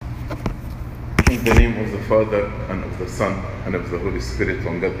In the name of the Father, and of the Son, and of the Holy Spirit,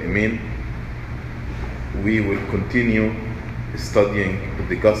 one God, Amen. We will continue studying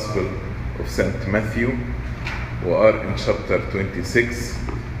the Gospel of St. Matthew. We are in chapter 26.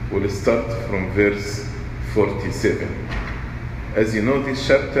 We'll start from verse 47. As you know, this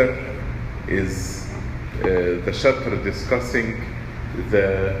chapter is the chapter discussing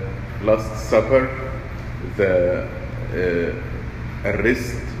the Last Supper, the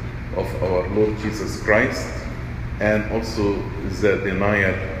arrest of our Lord Jesus Christ, and also the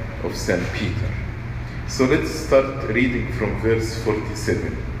denial of St. Peter. So let's start reading from verse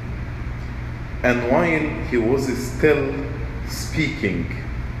 47. And while he was still speaking,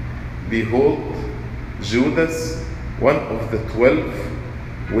 behold, Judas, one of the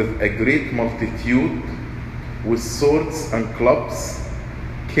 12, with a great multitude, with swords and clubs,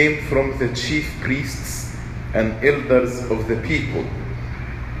 came from the chief priests and elders of the people.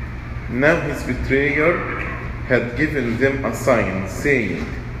 Now his betrayer had given them a sign, saying,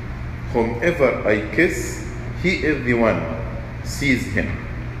 whomever I kiss, he is the one, seize him.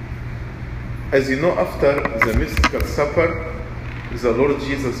 As you know, after the mystical supper, the Lord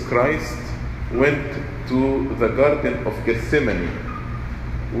Jesus Christ went to the Garden of Gethsemane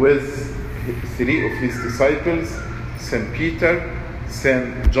with 3 of his disciples, St. Peter,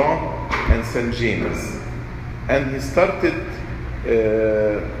 St. John, and St. James. And he started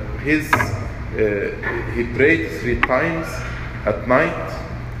he prayed 3 times at night,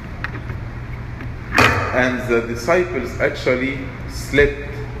 and the disciples actually slept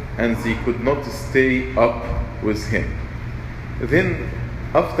and they could not stay up with him. Then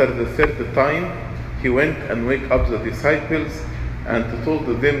after the 3rd time, he went and wake up the disciples and told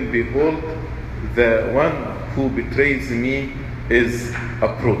them, behold, the one who betrays me is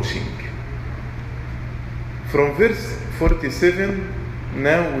approaching. From verse 47,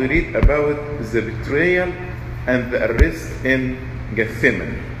 now we read about the betrayal and the arrest in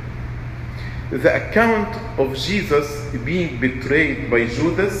Gethsemane. The account of Jesus being betrayed by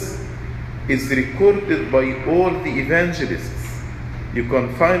Judas is recorded by all the evangelists. You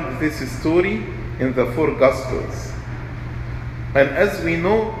can find this story in the 4 Gospels. And as we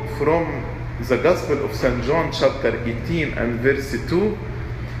know from the Gospel of St. John chapter 18 and verse 2,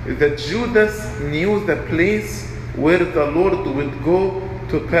 that Judas knew the place where the Lord would go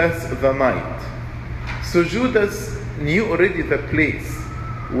to pass the night. So Judas knew already the place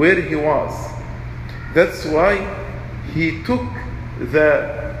where he was. That's why he took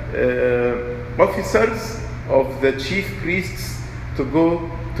the officers of the chief priests to go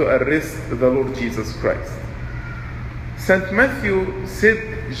to arrest the Lord Jesus Christ. St. Matthew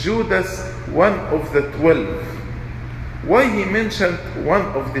said Judas, one of the 12. Why he mentioned one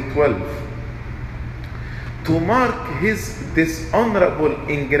of the 12? To mark his dishonorable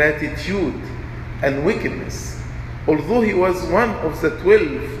ingratitude and wickedness. Although he was one of the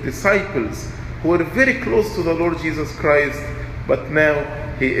 12 disciples who were very close to the Lord Jesus Christ, but now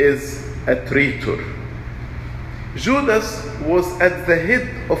he is a traitor. Judas was at the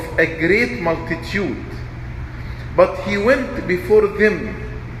head of a great multitude, but he went before them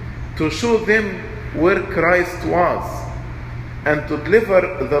to show them where Christ was and to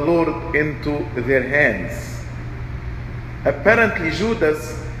deliver the Lord into their hands. Apparently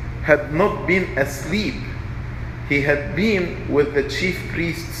Judas had not been asleep. He had been with the chief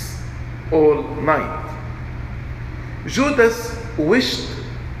priests all night. Judas wished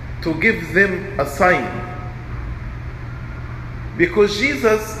to give them a sign, because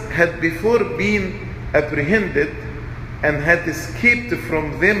Jesus had before been apprehended and had escaped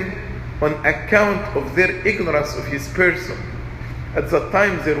from them on account of their ignorance of his person. At that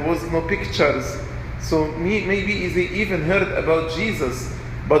time there was no pictures, so maybe they even heard about Jesus,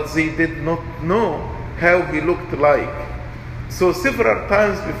 but they did not know how he looked like. So several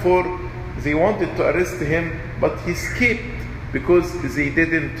times before they wanted to arrest him, but he escaped because they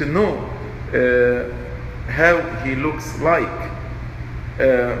didn't know how he looks like.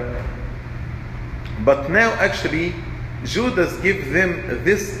 But now actually Judas gave them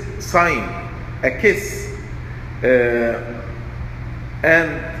this sign, a kiss,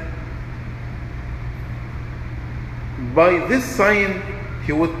 and by this sign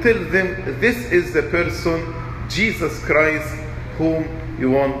he would tell them, this is the person, Jesus Christ, whom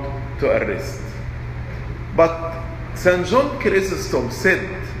you want to arrest. But St. John Chrysostom said,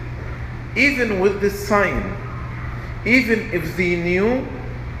 even with this sign, even if they knew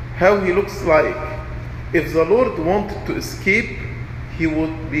how he looks like, if the Lord wanted to escape, he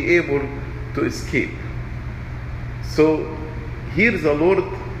would be able to escape. So here the Lord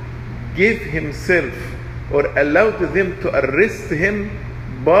gave himself or allowed them to arrest him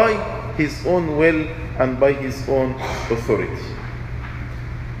by his own will and by his own authority.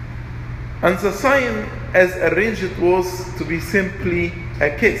 And the sign, as arranged, was to be simply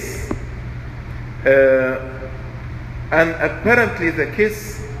a kiss. And apparently the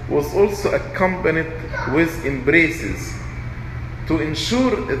kiss was also accompanied with embraces to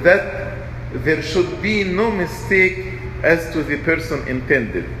ensure that there should be no mistake as to the person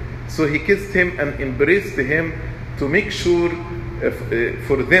intended. So he kissed him and embraced him to make sure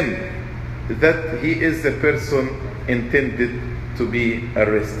for them that he is the person intended to be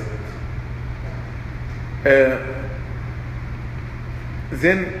arrested.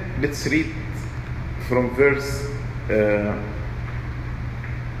 Then let's read from verse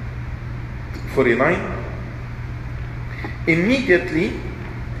 49. Immediately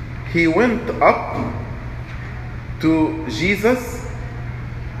he went up to Jesus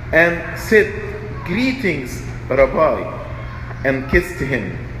and said, "Greetings, Rabbi," and kissed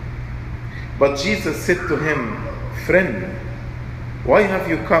him. But Jesus said to him, "Friend, why have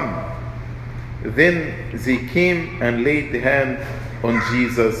you come?" Then they came and laid the hand on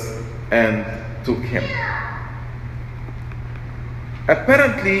Jesus and took him.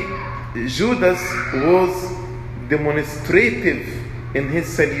 Apparently, Judas was demonstrative in his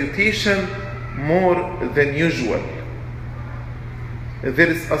salutation more than usual. There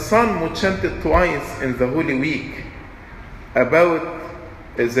is a psalm chanted twice in the Holy Week about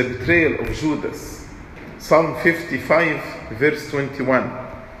the betrayal of Judas. Psalm 55, verse 21.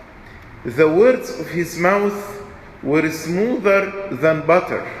 The words of his mouth were smoother than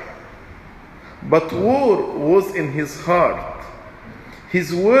butter, but war was in his heart.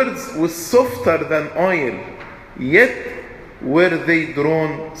 His words were softer than oil, yet were they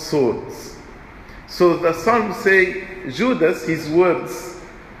drawn swords. So the Psalm say, Judas, his words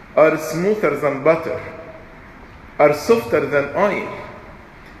are smoother than butter, are softer than oil,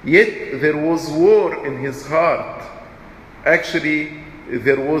 yet there was war in his heart. Actually,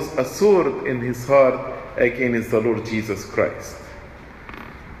 there was a sword in his heart against the Lord Jesus Christ.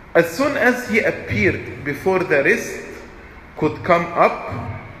 As soon as he appeared before the rest could come up,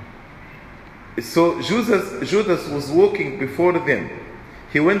 so Judas was walking before them.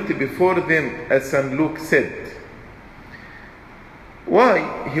 He went before them, as St. Luke said.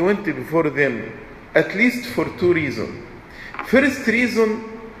 Why he went before them? At least for two reasons. First reason,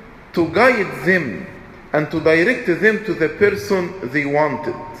 to guide them and to direct them to the person they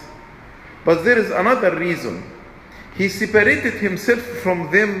wanted. But there is another reason. He separated himself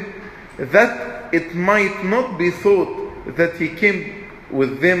from them that it might not be thought that he came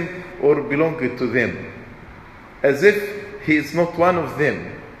with them or belonged to them, as if he is not one of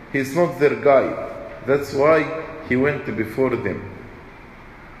them, he is not their guide. That's why he went before them.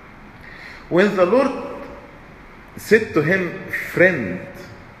 When the Lord said to him, "Friend,"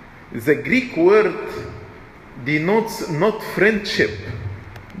 the Greek word denotes not friendship,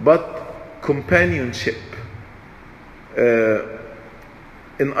 but companionship.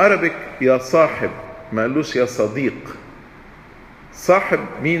 In Arabic, ya sahib, ma قالوش ya sadiq.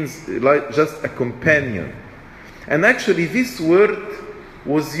 Sahib means like just a companion. And actually this word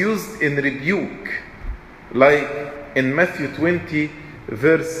was used in rebuke, like in Matthew 20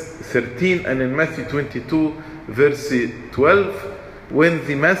 verse 13 and in Matthew 22 verse 12, when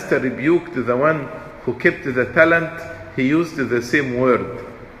the master rebuked the one who kept the talent, he used the same word.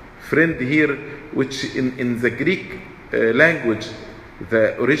 Friend here, which in the Greek language,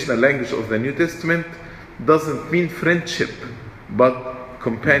 the original language of the New Testament, doesn't mean friendship, but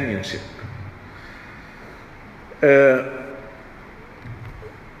companionship.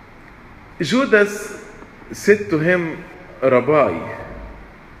 Judas said to him, "Rabbi."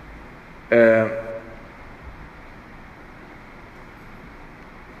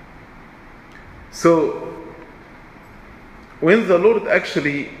 So when the Lord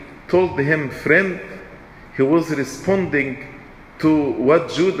actually told him, "Friend," he was responding to what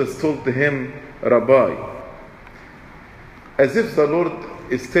Judas told him, "Rabbi." As if the Lord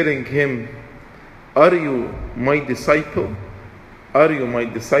is telling him, "Are you my disciple? Are you my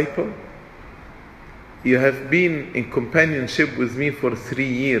disciple? You have been in companionship with me for 3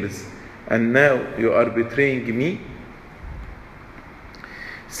 years, and now you are betraying me?"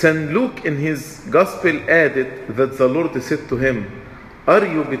 St. Luke in his gospel added that the Lord said to him, "Are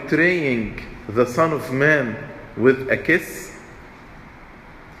you betraying the Son of Man with a kiss?"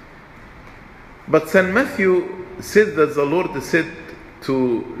 But St. Matthew said that the Lord said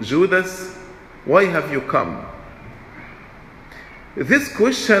to Judas, "Why have you come?" This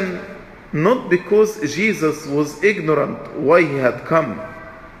question, not because Jesus was ignorant why he had come,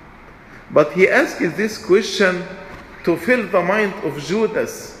 but he asked this question to fill the mind of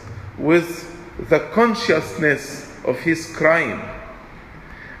Judas with the consciousness of his crime,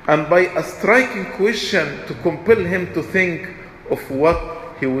 and by a striking question to compel him to think of what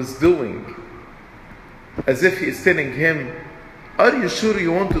he was doing, as if he is telling him, "Are you sure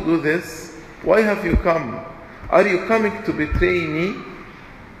you want to do this? Why have you come? Are you coming to betray me?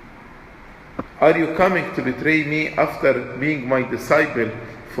 Are you coming to betray me after being my disciple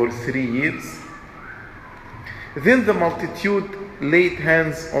for 3 years?" Then the multitude laid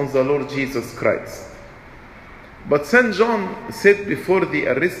hands on the Lord Jesus Christ. But St. John said before they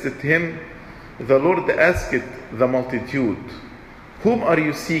arrested him, the Lord asked the multitude, "Whom are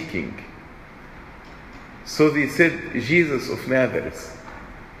you seeking?" So they said, "Jesus of Nazareth."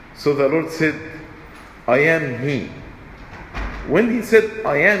 So the Lord said, "I am he." When he said,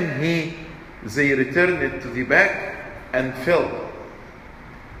 "I am he," they returned to the back and fell.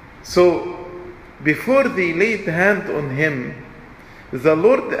 So before they laid hand on him, the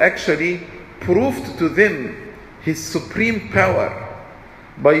Lord actually proved to them his supreme power,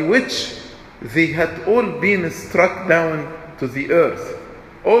 by which they had all been struck down to the earth.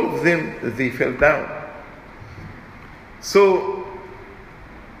 All of them, they fell down. So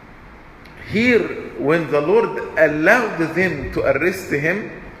here, when the Lord allowed them to arrest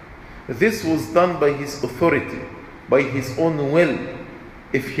him, this was done by his authority, by his own will.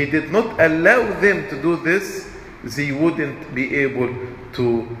 If he did not allow them to do this, they wouldn't be able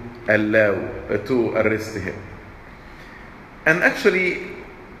to arrest him. And actually,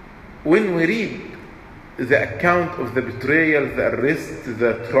 when we read the account of the betrayal, the arrest,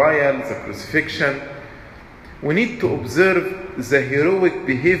 the trial, the crucifixion, we need to observe the heroic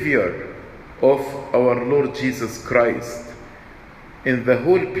behavior of our Lord Jesus Christ in the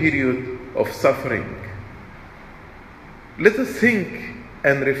whole period of suffering. Let us think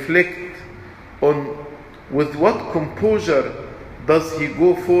and reflect on with what composure does he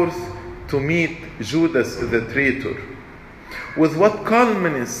go forth to meet Judas the traitor? With what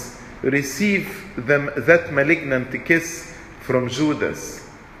calmness receive that malignant kiss from Judas?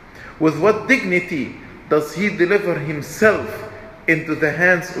 With what dignity does he deliver himself into the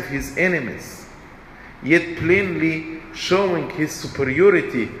hands of his enemies, yet plainly showing his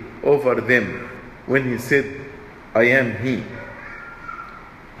superiority over them when he said, "I am he."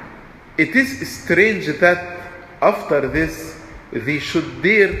 It is strange that after this they should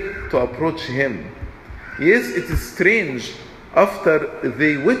dare to approach him. Yes, it is strange, after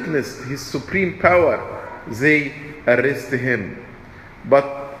they witnessed his supreme power, they arrest him. But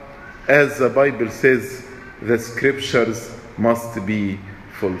as the Bible says, the scriptures must be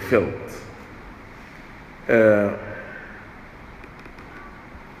fulfilled.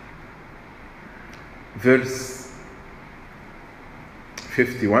 Verse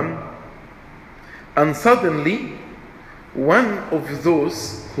 51. And suddenly one of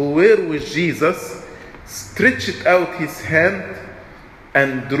those who were with Jesus stretched out his hand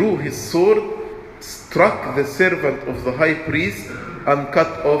and drew his sword, struck the servant of the high priest, and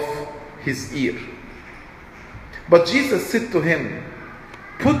cut off his ear. But Jesus said to him,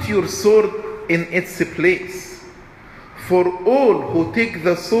 "Put your sword in its place, for all who take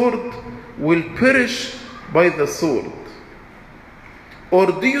the sword will perish by the sword.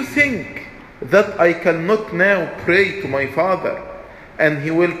 Or do you think that I cannot now pray to my Father, and he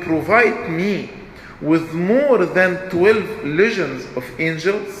will provide me with more than 12 legions of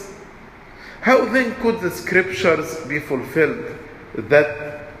angels? How then could the scriptures be fulfilled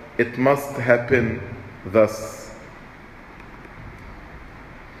that it must happen thus?"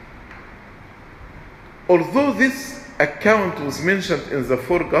 Although this account was mentioned in the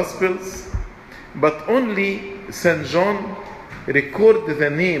 4 Gospels, but only St. John records the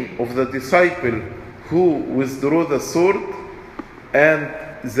name of the disciple who withdrew the sword, and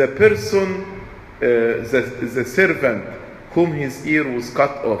the person, the servant whom his ear was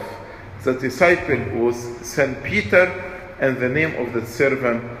cut off. The disciple was St. Peter, and the name of the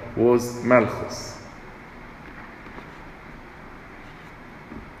servant was Malchus.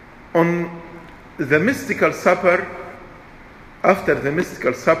 On the mystical supper, after the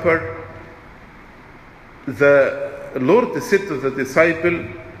mystical supper, the Lord said to the disciple,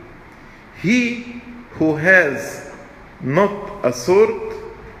 "He who has not a sword,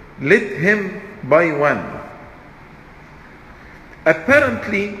 let him buy one."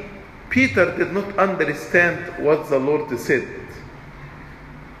 Apparently, Peter did not understand what the Lord said.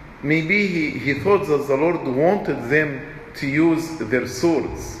 Maybe he thought that the Lord wanted them to use their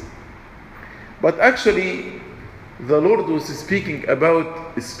swords. But actually, the Lord was speaking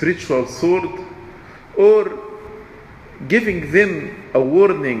about a spiritual sword, or giving them a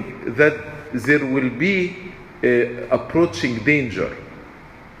warning that there will be approaching danger.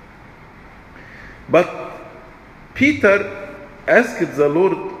 But Peter asked the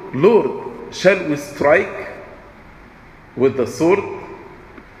Lord, Lord, shall we strike with the sword?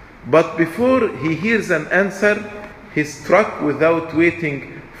 But before he hears an answer, he struck without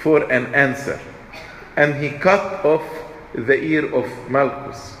waiting for an answer, and he cut off the ear of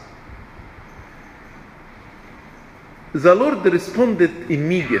Malchus. The Lord responded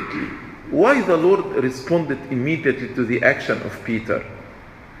immediately. Why the Lord responded immediately to the action of Peter?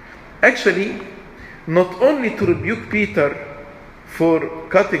 Actually, not only to rebuke Peter for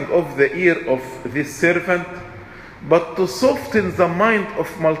cutting off the ear of this servant, but to soften the mind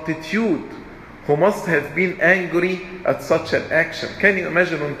of multitude who must have been angry at such an action. Can you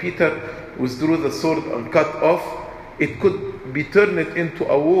imagine when Peter withdrew the sword and cut off? It could be turned into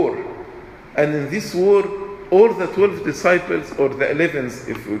a war. And in this war, all the 12 disciples, or the 11,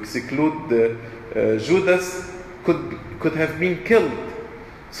 if we exclude Judas, could have been killed.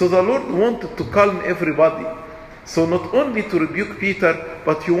 So the Lord wanted to calm everybody. So not only to rebuke Peter,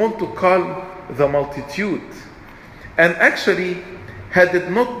 but he wanted to calm the multitude. And actually, had it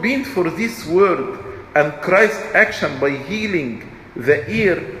not been for this word and Christ's action by healing the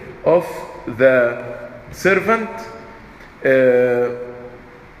ear of the servant,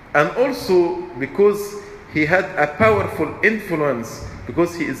 and also because he had a powerful influence,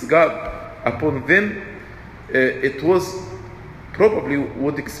 because he is God, upon them, it was probably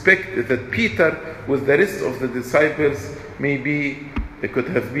would expect that Peter with the rest of the disciples maybe could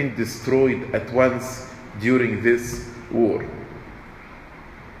have been destroyed at once during this war.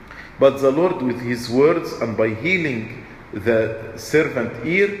 But the Lord, with his words and by healing the servant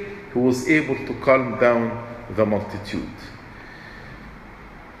ear, he was able to calm down the multitude.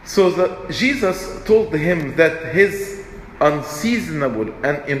 So Jesus told him that his unseasonable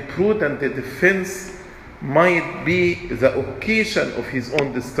and imprudent defense might be the occasion of his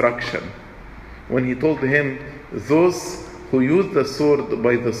own destruction, when he told him, those who use the sword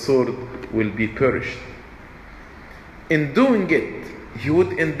by the sword will be perished. In doing it, he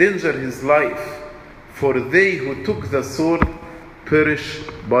would endanger his life, for they who took the sword perish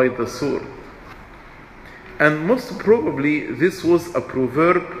by the sword. And most probably this was a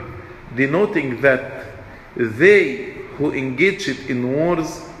proverb denoting that they who engaged in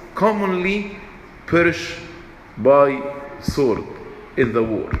wars commonly perish by sword in the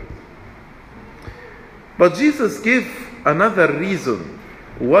war. But Jesus gave another reason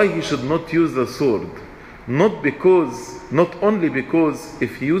why he should not use the sword. Not only because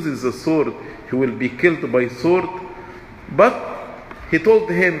if he uses the sword, he will be killed by sword, but he told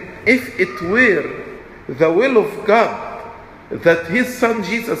him, if it were the will of God that his son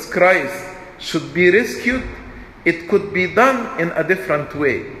Jesus Christ should be rescued, it could be done in a different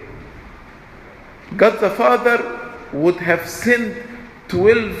way. God the Father would have sent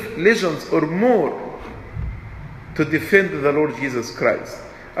 12 legions or more to defend the Lord Jesus Christ.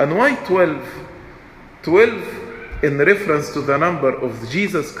 And why 12? 12 in reference to the number of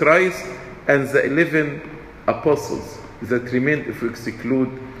Jesus Christ and the 11 apostles that remained if we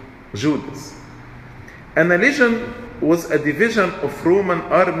exclude Judas. And a legion was a division of Roman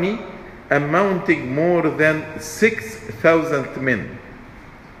army amounting more than 6,000 men.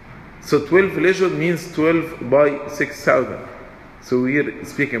 So 12 legion means 12 by 6,000. So we are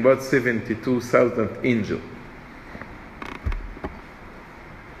speaking about 72,000 angels.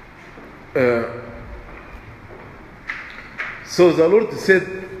 So the Lord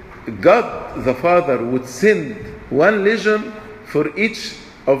said, God the Father would send one legion for each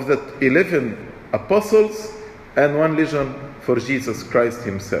of the 11 apostles and one legion for Jesus Christ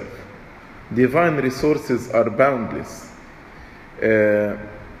himself. Divine resources are boundless.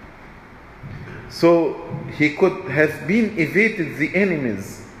 So he could have been evaded the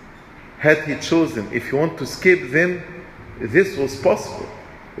enemies had he chosen. If he wanted to escape them, this was possible.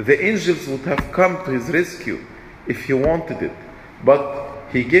 The angels would have come to his rescue if he wanted it. But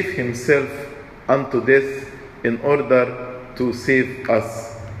he gave himself unto death in order to save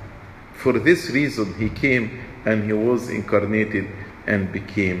us. For this reason he came and he was incarnated and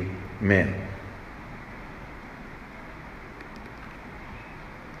became man.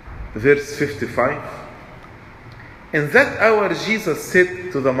 Verse 55. In that hour Jesus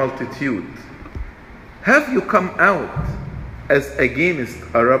said to the multitude, have you come out as against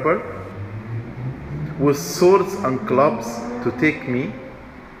a robber, with swords and clubs to take me?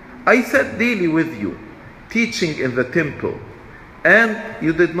 I sat daily with you, teaching in the temple, and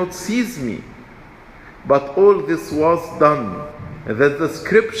you did not seize me. But all this was done, that the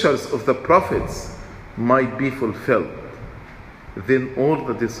scriptures of the prophets might be fulfilled. Then all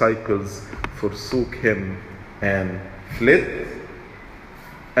the disciples forsook him and fled.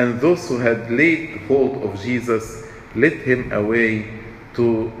 And those who had laid hold of Jesus led him away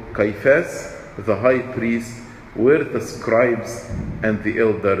to Caiaphas, the high priest, where the scribes and the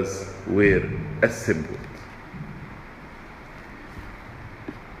elders were assembled.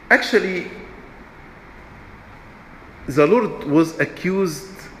 Actually, the Lord was accused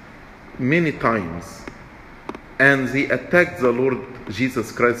many times, and they attacked the Lord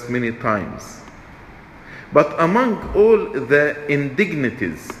Jesus Christ many times. But among all the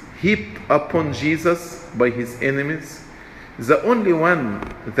indignities heaped upon Jesus by his enemies, the only one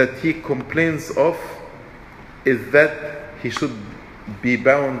that he complains of is that he should be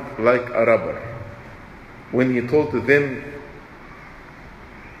bound like a robber. When he told them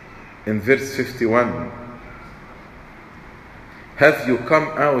in verse 51, "Have you come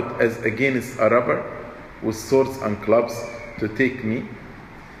out as against a robber with swords and clubs to take me?"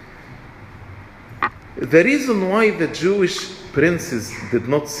 The reason why the Jewish princes did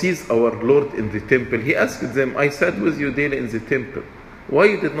not seize our Lord in the temple, he asked them, "I sat with you daily in the temple. Why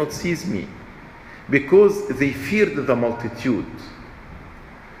you did not seize me?" Because they feared the multitude.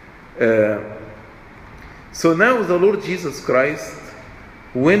 So now the Lord Jesus Christ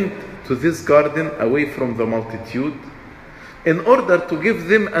went to this garden away from the multitude in order to give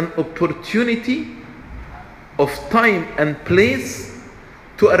them an opportunity of time and place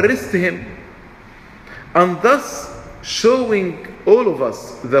to arrest him, and thus showing all of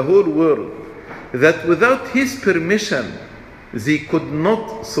us, the whole world, that without his permission they could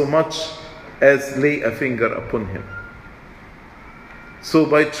not so much as lay a finger upon him. So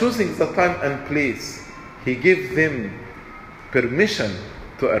by choosing the time and place, he gave them permission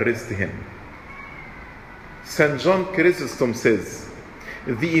to arrest him. St. John Chrysostom says,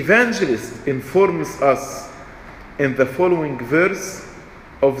 "The evangelist informs us in the following verse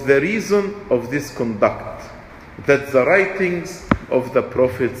of the reason of this conduct, that the writings of the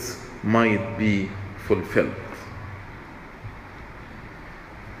prophets might be fulfilled."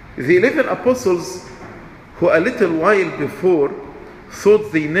 The 11 apostles, who a little while before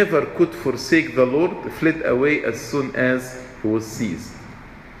thought they never could forsake the Lord, fled away as soon as he was seized.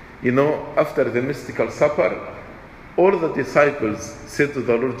 You know, after the mystical supper, all the disciples said to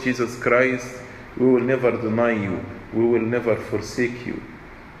the Lord Jesus Christ, "We will never deny you, we will never forsake you."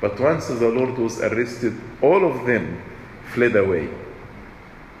 But once the Lord was arrested, all of them fled away.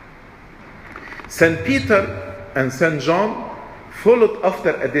 St. Peter and St. John followed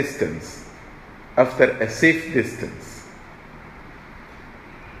after a distance, after a safe distance.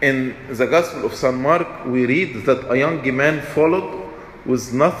 In the Gospel of St. Mark, we read that a young man followed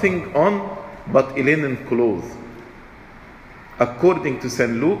with nothing on but a linen cloth. According to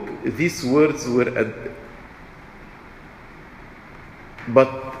St. Luke, these words were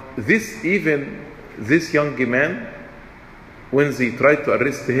but this young man, when they tried to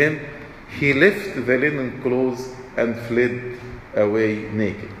arrest him, he left the linen clothes and fled away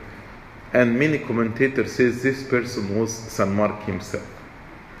naked. And many commentators say this person was St. Mark himself.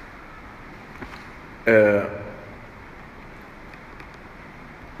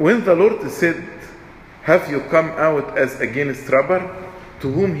 When the Lord said, "Have you come out as against robber?"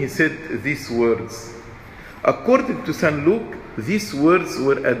 to whom he said these words, according to St. Luke, these words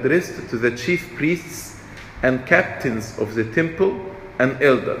were addressed to the chief priests and captains of the temple and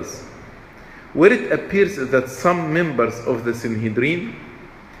elders, where it appears that some members of the Sanhedrin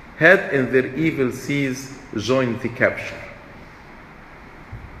had in their evil seas joined the capture.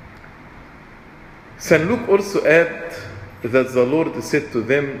 St. Luke also adds that the Lord said to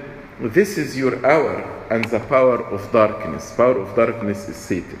them, "This is your hour and the power of darkness." Power of darkness is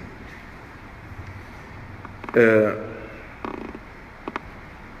Satan.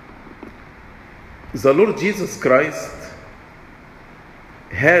 The Lord Jesus Christ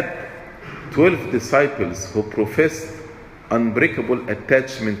had 12 disciples who professed unbreakable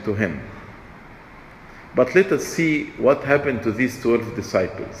attachment to him. But let us see what happened to these 12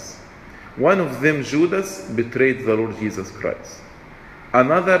 disciples. One of them, Judas, betrayed the Lord Jesus Christ.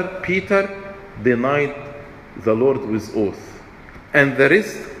 Another, Peter, denied the Lord with oath. And the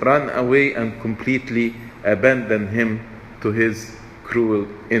rest ran away and completely abandoned him to his cruel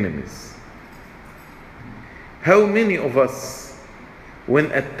enemies. How many of us,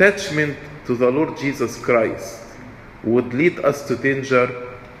 when attachment to the Lord Jesus Christ would lead us to danger,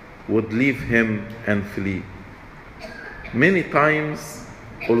 would leave him and flee? Many times,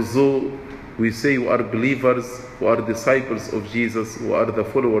 although we say we are believers, we are disciples of Jesus, we are the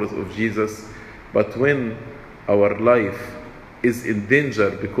followers of Jesus, but when our life is in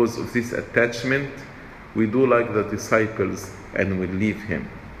danger because of this attachment, we do like the disciples and we leave him.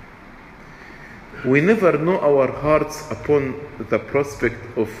 We never know our hearts upon the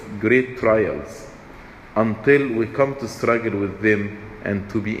prospect of great trials until we come to struggle with them and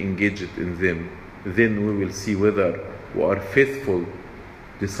to be engaged in them. Then we will see whether we are faithful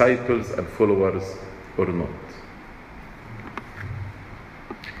disciples and followers or not.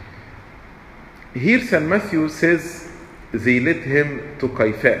 Here St. Matthew says they led him to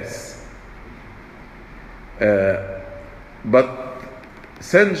Caiaphas. But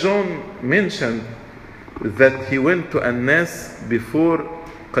St. John mentioned that he went to Annas before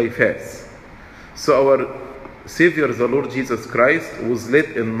Caiaphas. So our Savior, the Lord Jesus Christ, was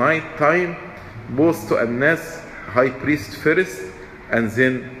led in night time both to Annas, high priest first, and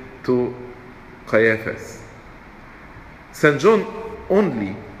then to Caiaphas. St. John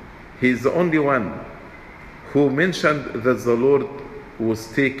only, he is the only one who mentioned that the Lord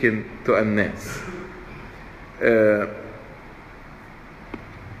was taken to Annas.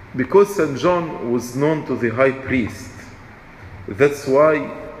 Because St. John was known to the high priest, that's why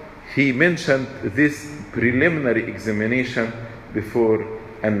he mentioned this preliminary examination before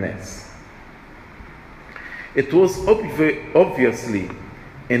Annas. It was obviously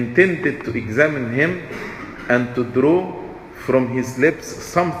intended to examine him and to draw from his lips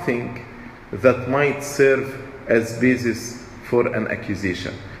something that might serve as basis for an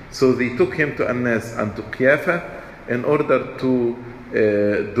accusation. So they took him to Annas and to Caiaphas in order to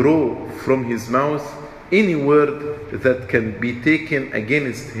draw from his mouth any word that can be taken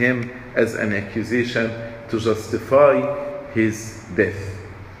against him as an accusation to justify his death.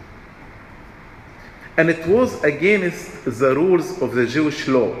 And it was against the rules of the Jewish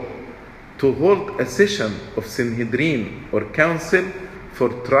law to hold a session of Sanhedrin or council for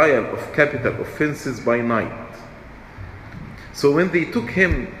trial of capital offenses by night. So when they took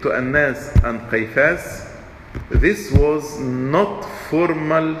him to Annas and Caiaphas, this was not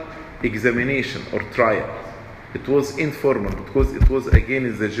formal examination or trial. It was informal because it was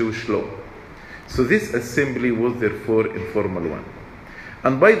against the Jewish law. So this assembly was therefore informal one.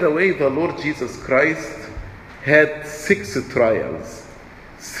 And by the way, the Lord Jesus Christ had 6 trials,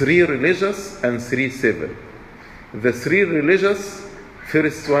 3 religious and 3 civil. The 3 religious,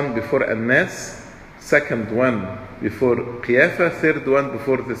 first one before Annas, second one before Caiaphas, third one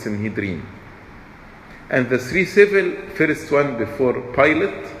before the Sanhedrin. And the 3 civil, first one before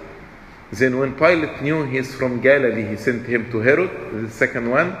Pilate. Then when Pilate knew he's from Galilee, he sent him to Herod, the second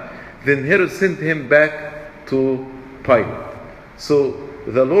one. Then Herod sent him back to Pilate. So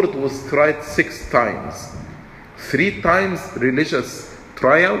the Lord was tried 6 times. 3 times religious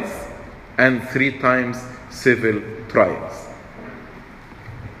trials and 3 times civil trials.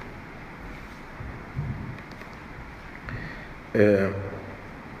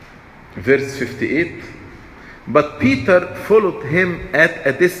 Verse 58. But Peter followed him at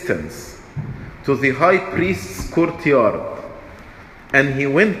a distance to the high priest's courtyard, and he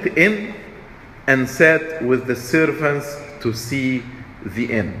went in and sat with the servants to see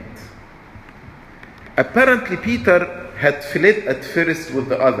the end. Apparently Peter had fled at first with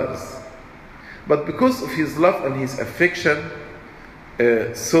the others, but because of his love and his affection,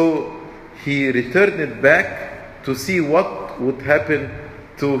 so he returned back to see what would happen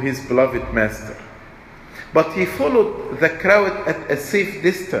to his beloved master. But he followed the crowd at a safe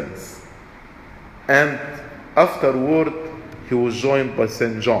distance, and afterward he was joined by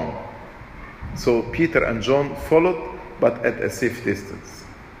St. John. So Peter and John followed, but at a safe distance.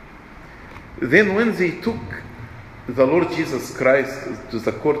 Then when they took the Lord Jesus Christ to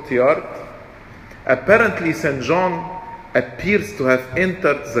the courtyard, apparently St. John appears to have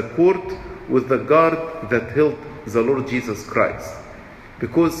entered the court with the guard that held the Lord Jesus Christ,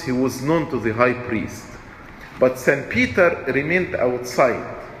 because he was known to the high priest. But St. Peter remained outside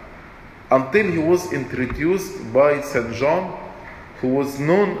until he was introduced by St. John, who was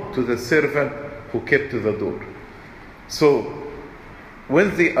known to the servant who kept the door. So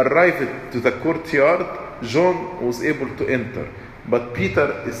when they arrived to the courtyard, John was able to enter, but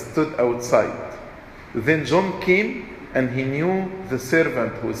Peter stood outside. Then John came and he knew the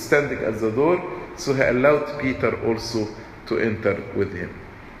servant who was standing at the door, so he allowed Peter also to enter with him.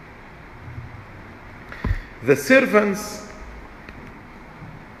 The servants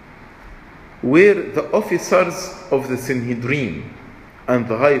were the officers of the Sanhedrin and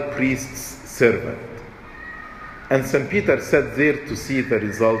the high priest's servant. And St. Peter sat there to see the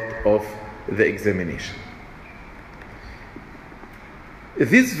result of the examination.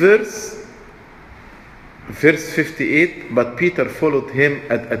 This verse 58, but Peter followed him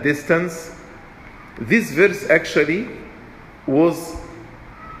at a distance. This verse actually was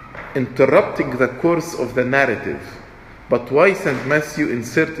interrupting the course of the narrative. But why St. Matthew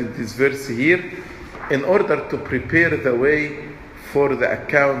inserted this verse here? in order to prepare the way for the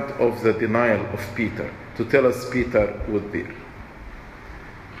account of the denial of Peter, to tell us Peter was there.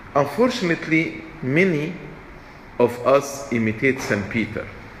 Unfortunately, many of us imitate St. Peter.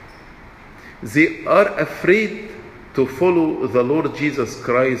 They are afraid to follow the Lord Jesus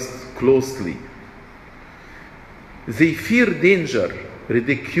Christ closely. They fear danger,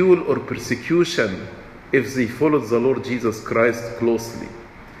 ridicule, or persecution if they follow the Lord Jesus Christ closely.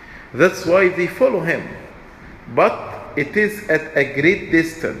 That's why they follow him. But it is at a great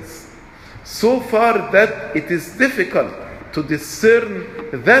distance, so far that it is difficult to discern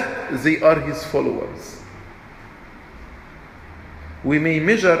that they are his followers. We may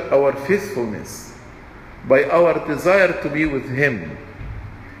measure our faithfulness by our desire to be with him,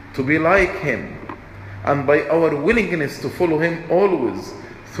 to be like him, and by our willingness to follow him always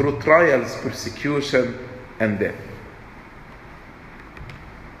through trials, persecution, and death.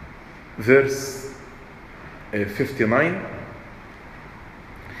 Verse 59.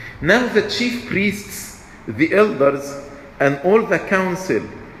 Now the chief priests, the elders, and all the council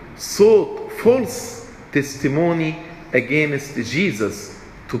sought false testimony against Jesus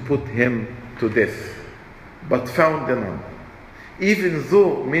to put him to death, but found none. Even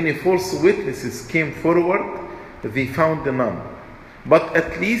though many false witnesses came forward, they found none. But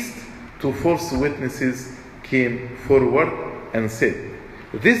at least 2 false witnesses came forward and said,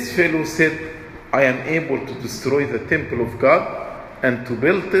 "This fellow said, I am able to destroy the temple of God and to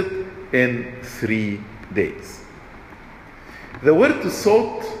build it in 3 days." The word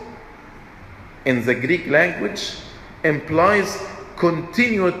sought in the Greek language implies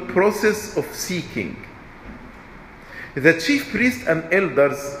continued process of seeking. The chief priests and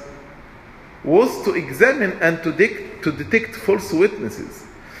elders was to examine and to detect false witnesses.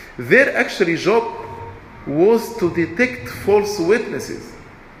 Their actually job was to detect false witnesses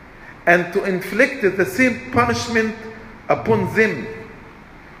and to inflict the same punishment upon them,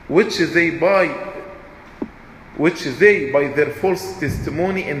 which they by their false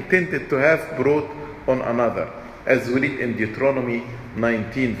testimony intended to have brought on another, as we read in Deuteronomy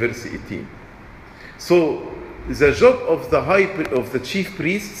 19 verse 18. So the job of the chief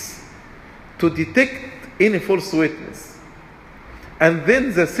priests to detect any false witness, and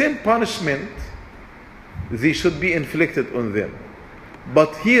then the same punishment they should be inflicted on them.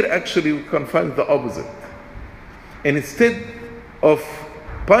 But here actually we can find the opposite. And instead of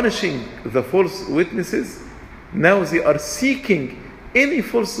punishing the false witnesses, now they are seeking any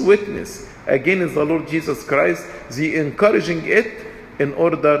false witness against the Lord Jesus Christ. They encouraging it in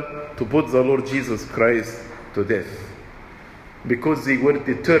order to put the Lord Jesus Christ to death, because they were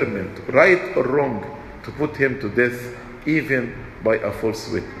determined, right or wrong, to put him to death even by a false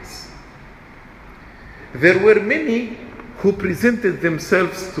witness. There were many who presented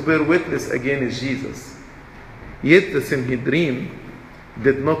themselves to bear witness against Jesus, yet the Sanhedrin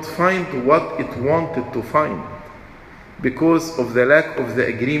did not find what it wanted to find because of the lack of the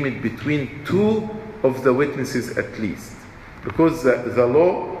agreement between 2 of the witnesses at least. Because the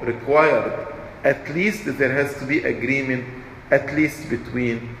law required at least there has to be agreement at least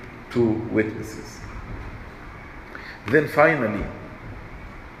between 2 witnesses. Then finally,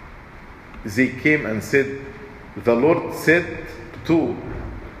 they came and said, the Lord said, 2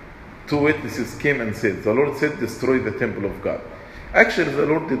 witnesses came and said, the Lord said, destroy the temple of God. Actually, the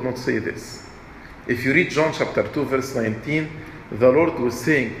Lord did not say this. If you read John chapter 2 verse 19, the Lord was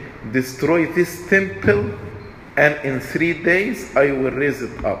saying, destroy this temple and in 3 days I will raise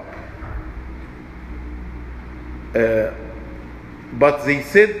it up. But they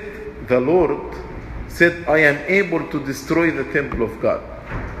said, the Lord said, I am able to destroy the temple of God.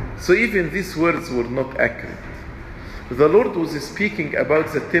 So even these words were not accurate. The Lord was speaking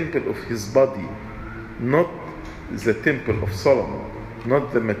about the temple of his body, not the temple of Solomon,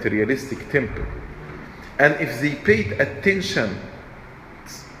 not the materialistic temple. And if they paid attention,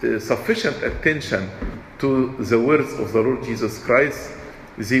 sufficient attention to the words of the Lord Jesus Christ,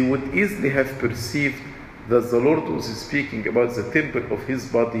 they would easily have perceived that the Lord was speaking about the temple of his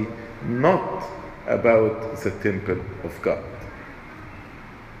body, not about the temple of God.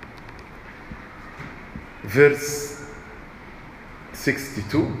 Verse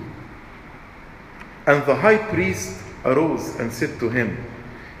 62. And the high priest arose and said to him,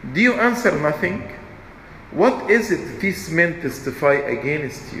 do you answer nothing? What is it these men testify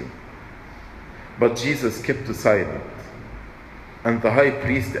against you? But Jesus kept silent. And the high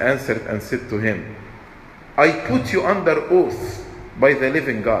priest answered and said to him, I put you under oath by the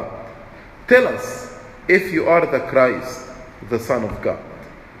living God. Tell us if you are the Christ, the Son of God.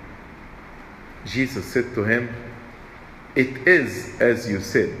 Jesus said to him, it is as you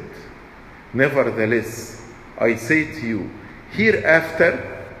said. Nevertheless, I say to you,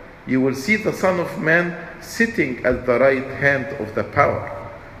 hereafter you will see the Son of Man sitting at the right hand of the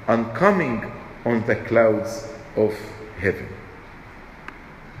power and coming on the clouds of heaven.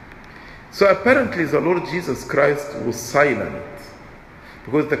 So apparently the Lord Jesus Christ was silent,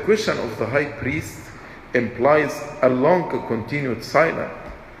 because the question of the high priest implies a long continued silence,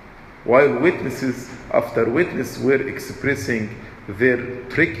 while witnesses after witness were expressing their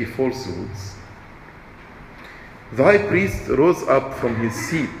tricky falsehoods. The high priest rose up from his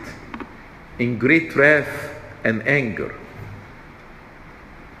seat in great wrath and anger.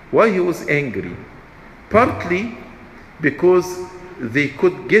 Why he was angry? Partly because they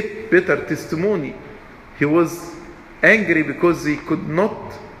could get better testimony. He was angry because they could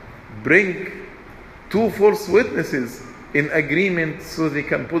not bring two false witnesses in agreement so they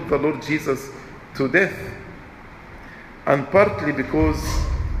can put the Lord Jesus to death. And partly because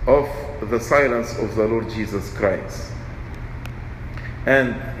of the silence of the Lord Jesus Christ.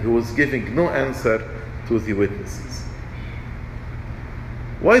 And he was giving no answer to the witnesses.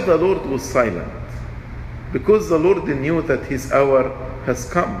 Why the Lord was silent? Because the Lord knew that his hour has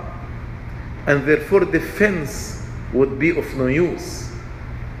come, and therefore defense would be of no use.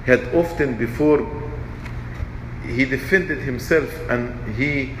 He had often before, he defended himself and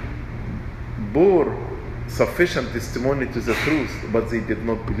he bore sufficient testimony to the truth, but they did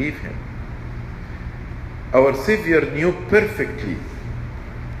not believe him. Our Savior knew perfectly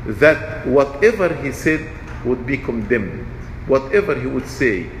that whatever he said would be condemned. Whatever he would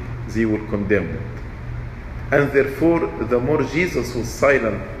say, they would condemn it. And therefore, the more Jesus was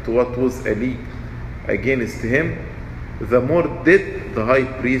silent to what was alleged against him, the more did the high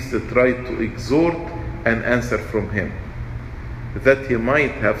priest try to exhort an answer from him, that he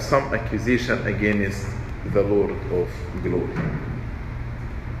might have some accusation against the Lord of glory.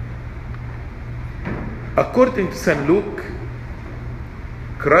 According to St. Luke,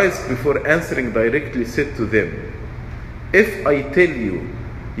 Christ, before answering directly, said to them, "If I tell you,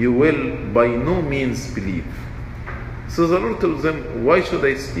 you will by no means believe." So the Lord tells them, why should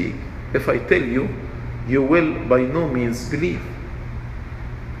I speak? If I tell you, you will by no means believe.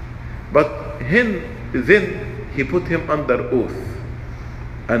 But then he put him under oath,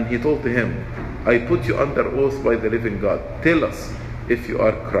 and he told him, I put you under oath by the living God. Tell us if you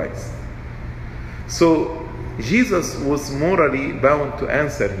are Christ. So Jesus was morally bound to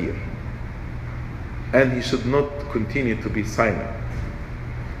answer here, and he should not continue to be silent.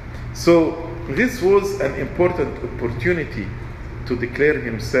 So this was an important opportunity to declare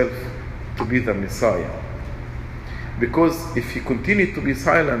himself to be the Messiah. Because if he continued to be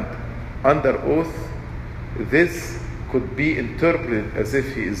silent under oath, this could be interpreted as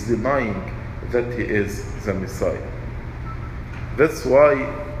if he is denying that he is the Messiah. That's why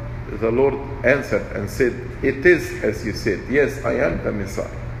the Lord answered and said, it is as you said, yes, I am the Messiah.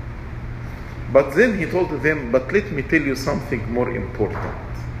 But then he told them, but let me tell you something more important.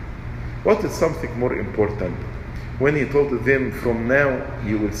 What is something more important? When he told them, from now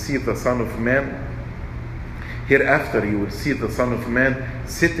you will see the Son of Man, hereafter you will see the Son of Man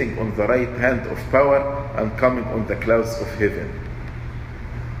sitting on the right hand of power and coming on the clouds of heaven.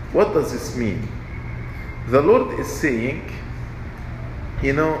 What does this mean? The Lord is saying,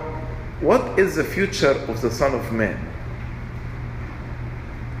 what is the future of the Son of Man?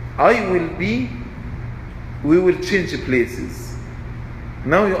 We will change places.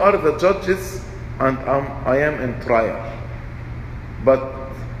 Now you are the judges and I am in trial.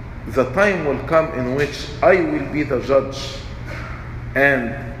 But the time will come in which I will be the judge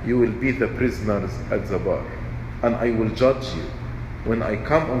and you will be the prisoners at the bar. And I will judge you when I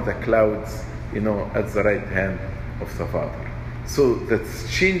come on the clouds, at the right hand of the Father. So the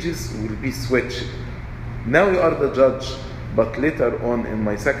changes will be switched. Now you are the judge, but later on in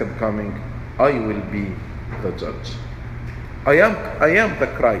my second coming, I will be the judge. I am the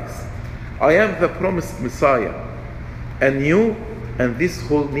Christ. I am the promised Messiah. And you and this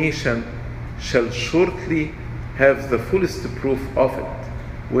whole nation shall shortly have the fullest proof of it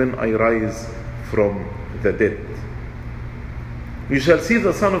when I rise from the dead. You shall see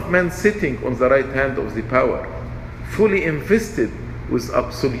the Son of Man sitting on the right hand of the power, fully invested with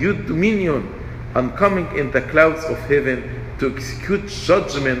absolute dominion and coming in the clouds of heaven to execute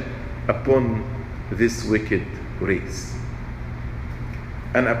judgment upon this wicked race.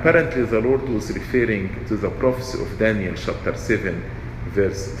 And apparently the Lord was referring to the prophecy of Daniel chapter 7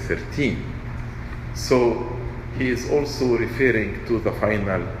 verse 13. So he is also referring to the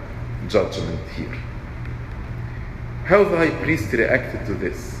final judgment here. How the high priest reacted to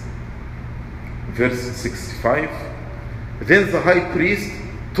this? Verse 65. Then the high priest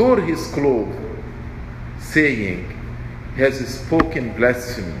tore his clothes, saying, "He has spoken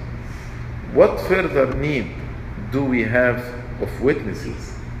blasphemy. What further need do we have of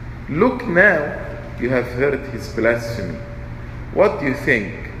witnesses? Look now, you have heard his blasphemy. What do you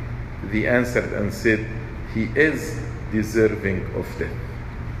think?" They answered and said, "He is deserving of death."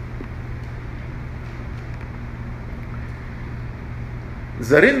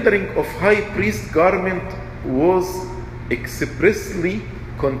 The rendering of high priest garment was expressly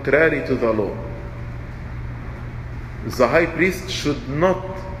contrary to the law. The high priest should not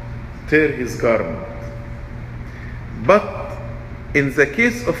tear his garment. But in the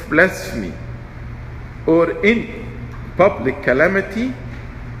case of blasphemy or in public calamity,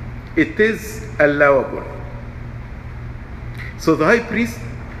 it is allowable. So the high priest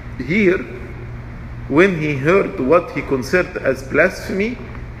here, when he heard what he considered as blasphemy,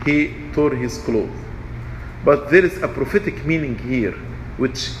 he tore his clothes. But there is a prophetic meaning here,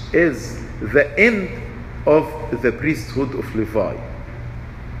 which is the end of the priesthood of Levi.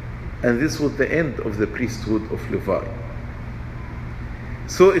 And this was the end of the priesthood of Levi.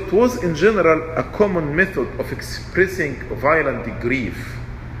 So it was in general a common method of expressing violent grief.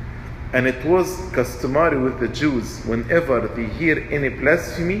 And it was customary with the Jews, whenever they hear any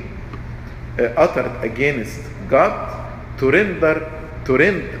blasphemy uttered against God, to rend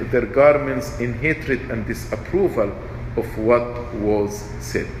their garments in hatred and disapproval of what was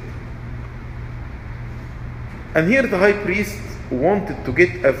said. And here the high priest wanted to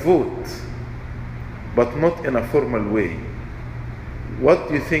get a vote, but not in a formal way. What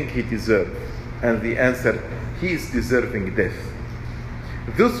do you think he deserved? And they answered, "He is deserving death."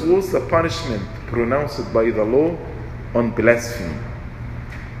 This was the punishment pronounced by the law on blasphemy.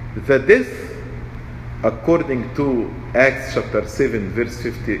 The death, according to Acts chapter 7, verse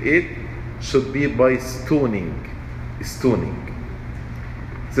 58, should be by stoning.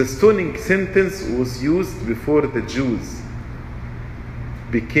 The stoning sentence was used before the Jews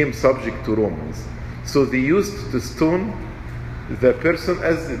became subject to Romans. So they used to stone the person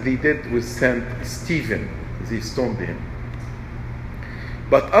as they did with Saint Stephen. They stoned him.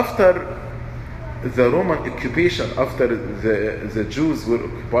 But after the Roman occupation, after the Jews were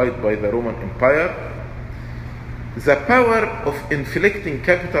occupied by the Roman Empire, the power of inflicting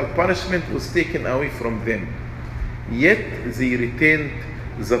capital punishment was taken away from them. Yet they retained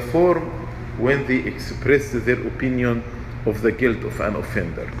the form when they expressed their opinion of the guilt of an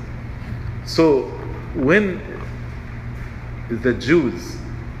offender. So when the Jews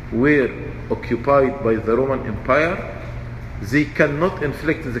were occupied by the Roman Empire, they cannot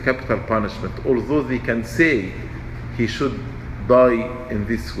inflict the capital punishment, although they can say he should die in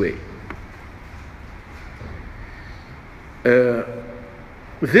this way.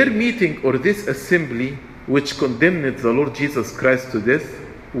 Their meeting, or this assembly, which condemned the Lord Jesus Christ to death,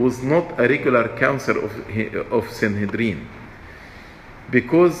 was not a regular council of Sanhedrin,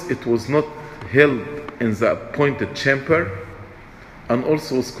 because it was not held in the appointed chamber, and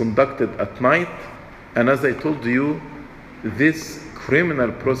also was conducted at night. And as I told you, this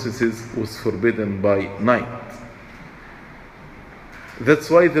criminal processes was forbidden by night. That's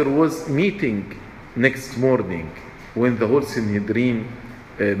why there was meeting next morning when the whole Sanhedrin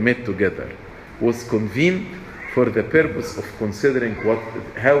met together, was convened for the purpose of considering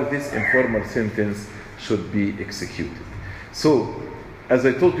how this informal sentence should be executed. So, as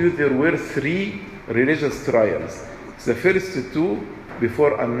I told you, there were 3 religious trials. The first 2,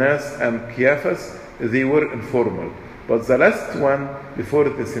 before Annas and Caiaphas, they were informal. But the last one, before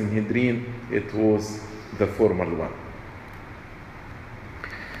the Sanhedrin, it was the formal one.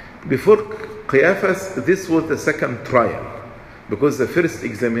 Before Caiaphas, this was the second trial, because the first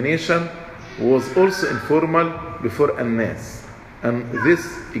examination was also informal before Annas. And this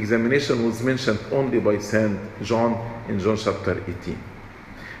examination was mentioned only by St. John in John chapter 18.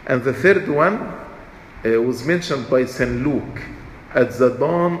 And the third one was mentioned by St. Luke at the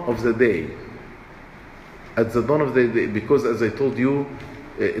dawn of the day. At the dawn of the day, because as I told you,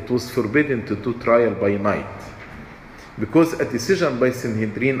 it was forbidden to do trial by night, because a decision by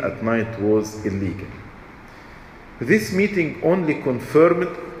Sanhedrin at night was illegal. This meeting only confirmed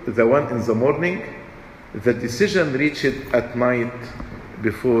the one in the morning. The decision reached at night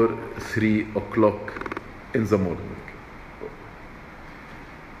before 3 o'clock in the morning.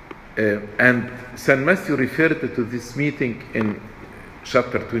 And St. Matthew referred to this meeting in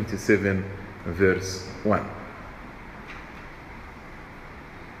chapter 27, verse 1.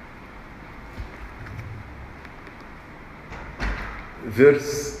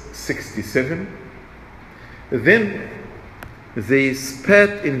 Verse 67. Then they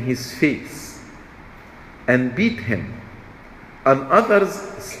spat in his face and beat him and others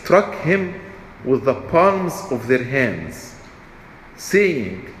struck him with the palms of their hands,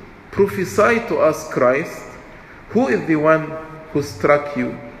 saying, "Prophesy to us, Christ, who is the one who struck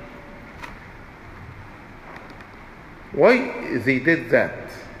you?" Why they did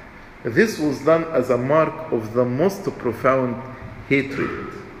that? This was done as a mark of the most profound hatred.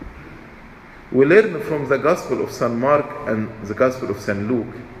 We learn from the Gospel of St. Mark and the Gospel of St.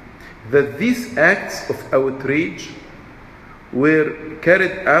 Luke that these acts of outrage were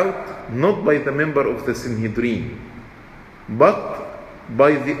carried out not by the member of the Sanhedrin, but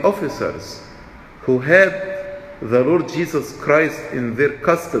by the officers who had the Lord Jesus Christ in their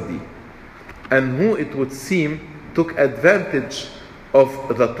custody, and who, it would seem, took advantage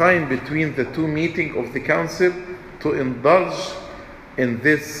of the time between the two meetings of the council to indulge in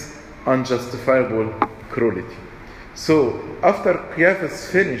this unjustifiable cruelty. So, after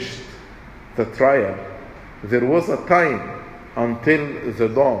Caiaphas finished the trial, there was a time until the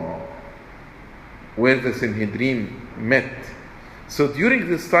dawn where the Sanhedrin met. So during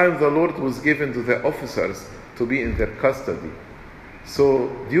this time, the Lord was given to the officers to be in their custody. So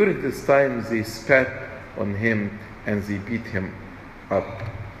during this time, they spat on him and they beat him up.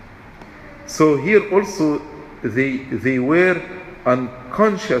 So here also they were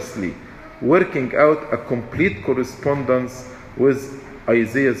unconsciously working out a complete correspondence with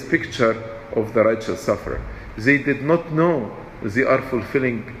Isaiah's picture of the righteous sufferer. They did not know they are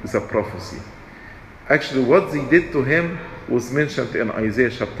fulfilling the prophecy. Actually, what they did to him was mentioned in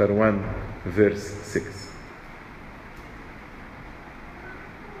Isaiah chapter 1, verse 6.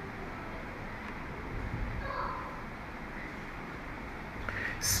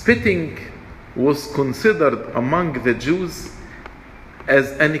 Spitting was considered among the Jews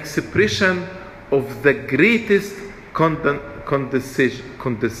as an expression of the greatest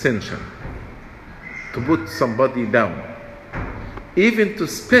condescension, to put somebody down. Even to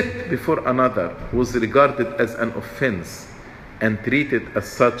spit before another was regarded as an offense and treated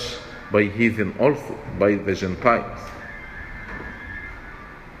as such by heathen also, by the Gentiles.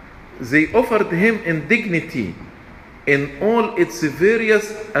 They offered him indignity in all its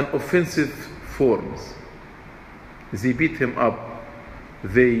various and offensive forms. They beat him up,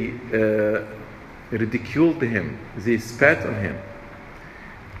 they ridiculed him, they spat on him.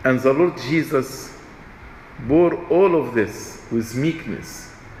 And the Lord Jesus bore all of this with meekness,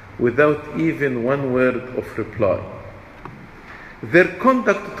 without even one word of reply. Their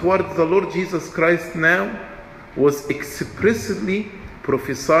conduct toward the Lord Jesus Christ now was expressly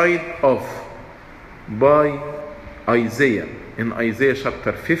prophesied of by Isaiah in Isaiah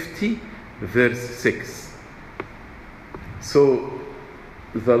chapter 50, verse 6. So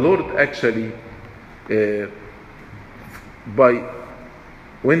the Lord actually,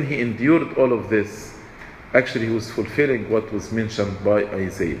 when he endured all of this, actually he was fulfilling what was mentioned by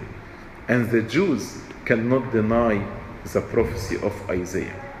Isaiah. And the Jews cannot deny the prophecy of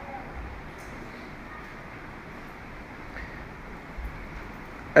Isaiah.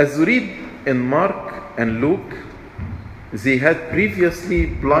 As we read in Mark and Luke, they had previously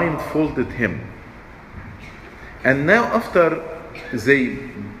blindfolded him. And now after they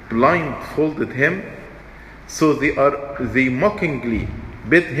blindfolded him, so they mockingly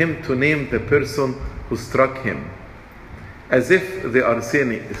bid him to name the person who struck him, as if they are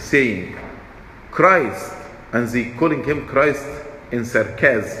saying Christ, and they calling him Christ in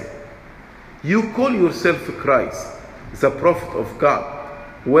sarcasm. You call yourself Christ, the prophet of God.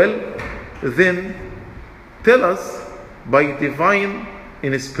 Well, then tell us by divine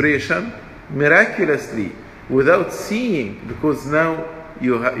inspiration, miraculously, without seeing, because now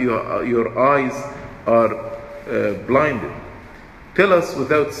your eyes are blinded. Tell us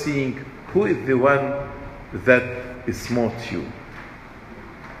without seeing, who is the one that smote you?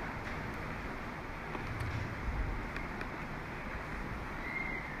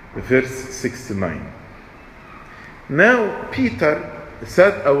 Verse 69. Now Peter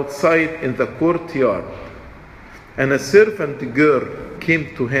sat outside in the courtyard, and a servant girl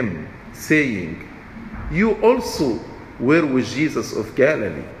came to him, saying, "You also were with Jesus of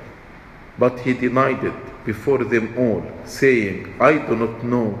Galilee." But he denied it before them all, saying, "I do not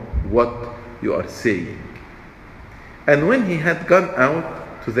know what you are saying." And when he had gone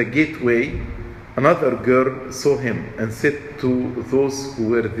out to the gateway, another girl saw him and said to those who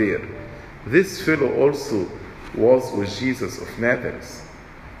were there, "This fellow also was with Jesus of Nazareth."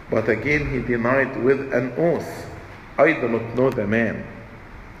 But again he denied with an oath, "I do not know the man."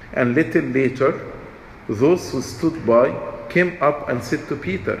 And little later, those who stood by came up and said to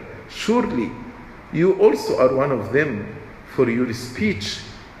Peter, "Surely you also are one of them, for your speech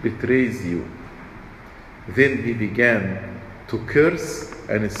betrays you." Then he began to curse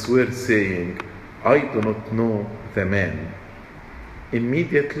and swear, saying, I do not know the man.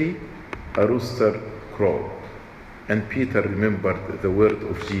 Immediately a rooster crowed, and Peter remembered the word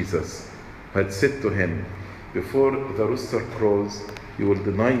of Jesus, who had said to him, before the rooster crows, you will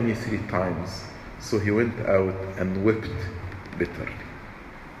deny me 3 times. So he went out and wept bitterly.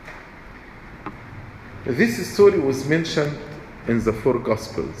 This story was mentioned in the 4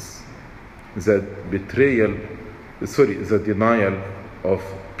 Gospels, the denial of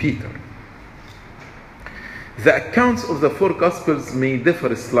Peter. The accounts of the 4 Gospels may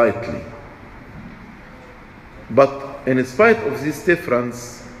differ slightly, but in spite of this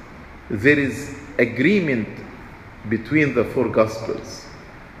difference, there is agreement between the 4 Gospels.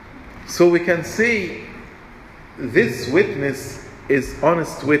 So we can say this witness is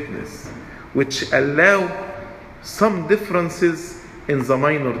honest witness, which allow some differences in the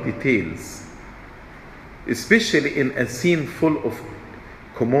minor details, especially in a scene full of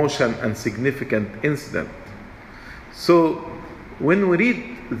commotion and significant incident. So when we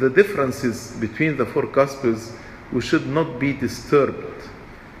read the differences between the 4 Gospels, we should not be disturbed,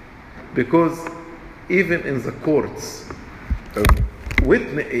 because even in the courts,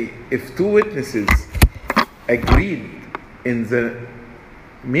 if 2 witnesses agreed in the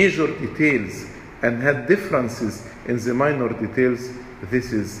major details and had differences in the minor details,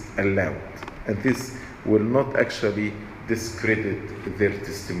 this is allowed, and this will not actually discredit their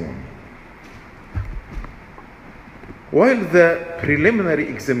testimony. While the preliminary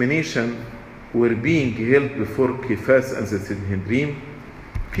examination were being held before Caiaphas and the Sanhedrin,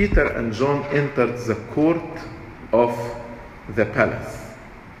 Peter and John entered the court of the palace.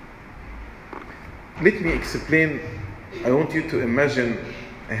 Let me explain. I want you to imagine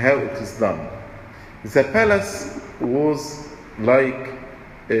how it is done. The palace was like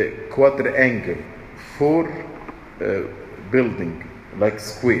a quadrangle, 4 building, like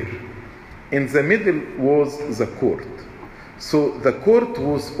square. In the middle was the court. So the court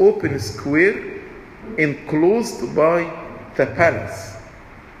was open square, enclosed by the palace,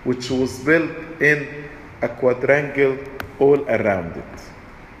 which was built in a quadrangle all around it.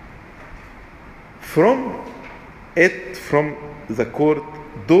 From the court,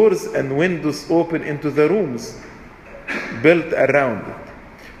 doors and windows open into the rooms built around it.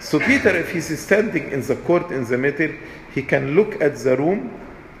 So Peter, if he's standing in the court in the middle, he can look at the room,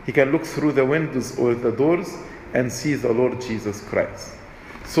 he can look through the windows or the doors and see the Lord Jesus Christ.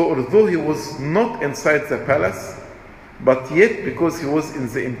 So although he was not inside the palace, but yet because he was in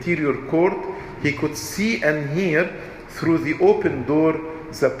the interior court, he could see and hear through the open door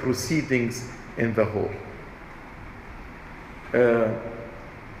the proceedings in the hall.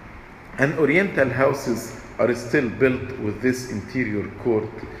 And Oriental houses are still built with this interior court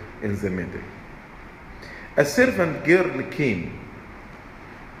in the middle. A servant girl came,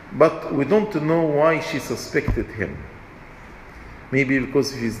 but we don't know why she suspected him. Maybe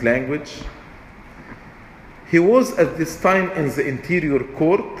because of his language. He was at this time in the interior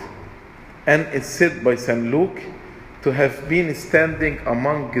court, and it's said by St. Luke to have been standing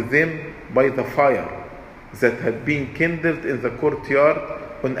among them by the fire that had been kindled in the courtyard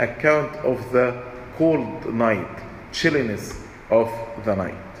on account of the cold night, chilliness of the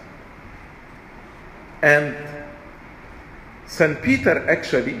night. And St. Peter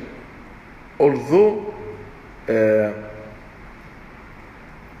actually, although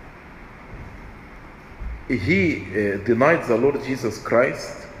he denied the Lord Jesus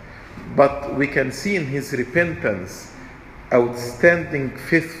Christ, but we can see in his repentance outstanding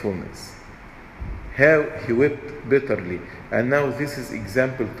faithfulness, how he wept bitterly. And now this is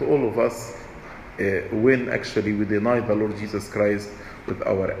example to all of us when actually we deny the Lord Jesus Christ with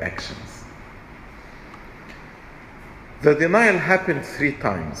our actions. The denial happened 3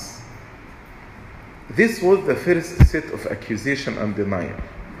 times. This was the first set of accusation and denial.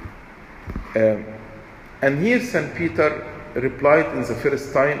 And here St. Peter replied in the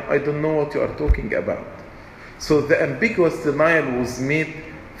first time, I don't know what you are talking about. So the ambiguous denial was made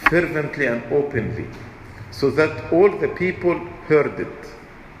fervently and openly, so that all the people heard it.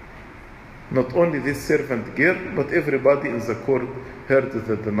 Not only this servant girl, but everybody in the court heard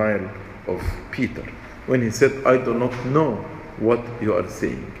the denial of Peter when he said, I do not know what you are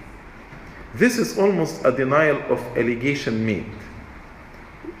saying. This is almost a denial of allegation made,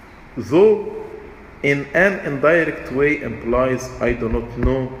 though in an indirect way implies, I do not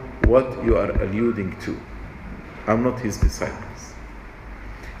know what you are alluding to. I'm not his disciples.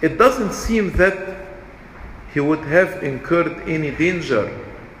 It doesn't seem that he would have incurred any danger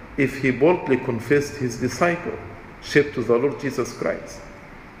if he boldly confessed his discipleship to the Lord Jesus Christ.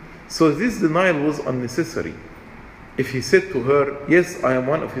 So this denial was unnecessary. if he said to her, yes, I am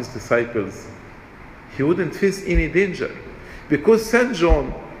one of his disciples, he wouldn't face any danger. Because St.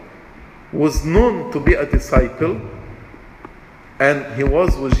 John was known to be a disciple, and he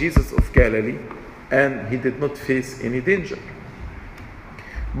was with Jesus of Galilee, and he did not face any danger.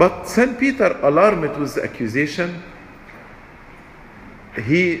 But St. Peter, alarmed with the accusation,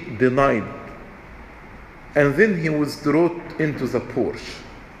 he denied. And then he withdrew into the porch.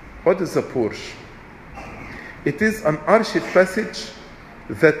 What is a porch? It is an arched passage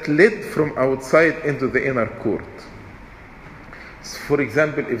that led from outside into the inner court. So for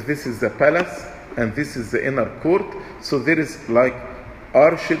example, if this is the palace and this is the inner court, so there is like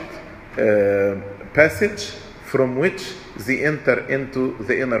arched passage from which they enter into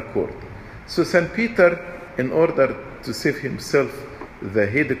the inner court. So St. Peter, in order to save himself the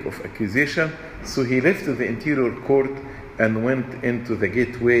headache of accusation, so he left the interior court and went into the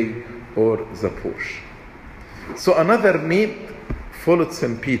gateway or the porch. So another maid followed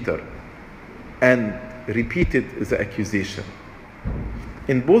St. Peter and repeated the accusation.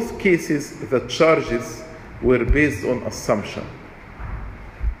 In both cases, the charges were based on assumption.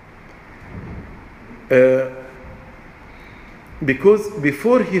 Because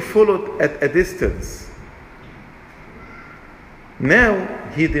before he followed at a distance, now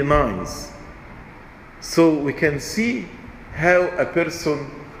he denies. So we can see how a person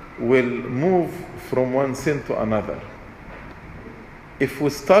will move from one sin to another. If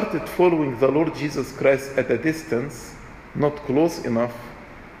we started following the Lord Jesus Christ at a distance, not close enough,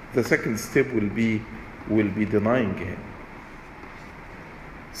 the second step will be denying him.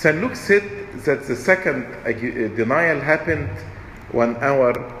 St. Luke said that the second denial happened 1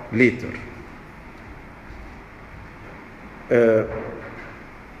 hour later.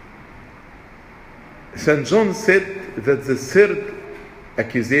 St. John said that the third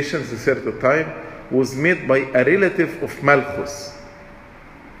accusation, the third time, was made by a relative of Malchus.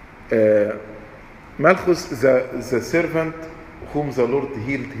 Malchus, the servant whom the Lord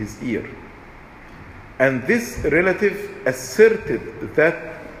healed his ear. And this relative asserted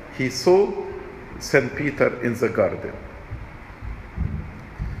that he saw St. Peter in the garden.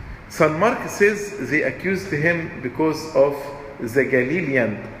 St. Mark says they accused him because of the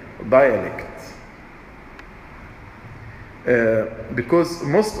Galilean dialect. Because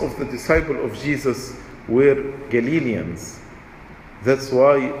most of the disciples of Jesus were Galileans. That's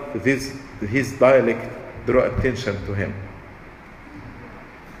why his dialect drew attention to him.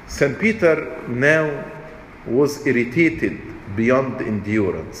 St. Peter now was irritated beyond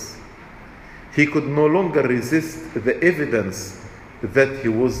endurance. He could no longer resist the evidence that he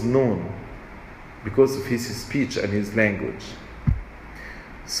was known because of his speech and his language.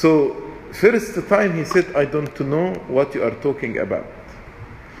 So, first time he said, I don't know what you are talking about.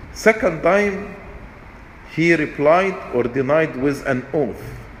 Second time, he replied or denied with an oath.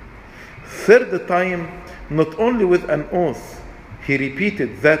 Third time, not only with an oath, he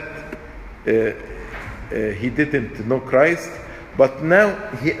repeated that he didn't know Christ, but now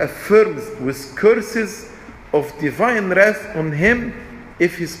he affirms with curses of divine wrath on him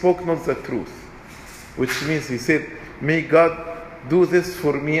if he spoke not the truth. Which means he said, may God do this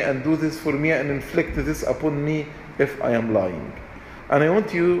for me and do this for me and inflict this upon me if I am lying. And I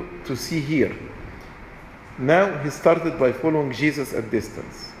want you to see here. Now he started by following Jesus at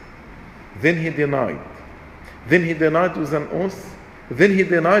distance. Then he denied. Then he denied with an oath. Then he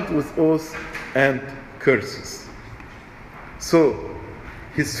denied with oath and curses. So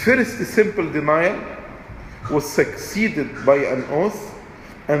his first simple denial was succeeded by an oath,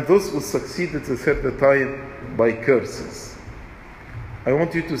 and thus was succeeded the third time by curses. I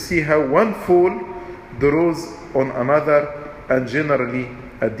want you to see how one fall draws on another, and generally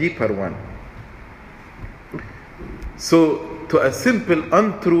a deeper one. So to a simple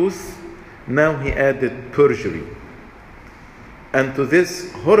untruth, now he added perjury. And to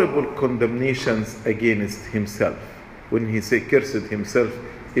this, horrible condemnations against himself, when he cursed himself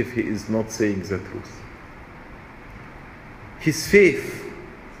if he is not saying the truth. His faith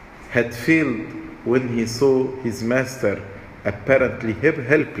had failed when he saw his master apparently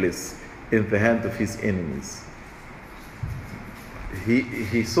helpless in the hand of his enemies.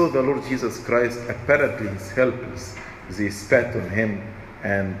 He saw the Lord Jesus Christ apparently helpless. They spat on him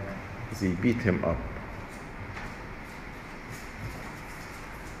and they beat him up.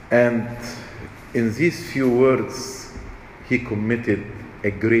 And in these few words, he committed a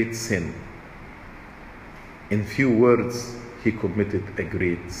great sin. In few words, he committed a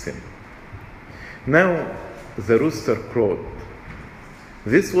great sin. Now, the rooster crowed.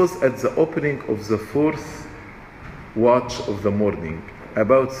 This was at the opening of the fourth watch of the morning,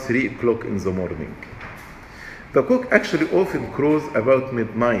 about 3 o'clock in the morning. The cock actually often crows about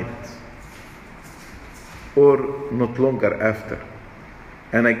midnight or not longer after,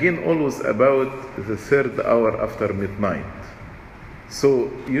 and again always about the third hour after midnight.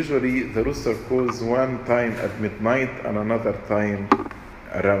 So usually the rooster crows one time at midnight and another time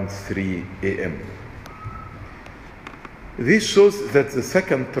around 3 a.m. This shows that the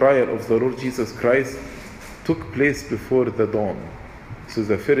second trial of the Lord Jesus Christ took place before the dawn. So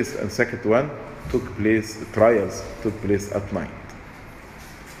the first and second one trials took place at night.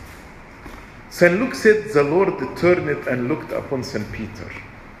 St. Luke said, the Lord turned and looked upon St. Peter.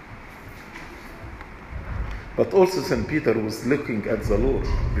 But also St. Peter was looking at the Lord,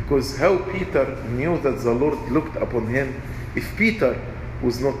 because how Peter knew that the Lord looked upon him if Peter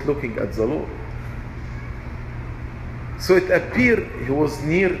was not looking at the Lord? So it appeared he was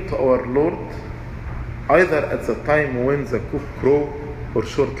near to our Lord, either at the time when the cock crowed or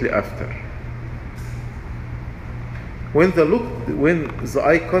shortly after. When the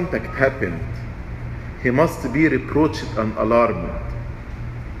eye contact happened, he must be reproached and alarmed.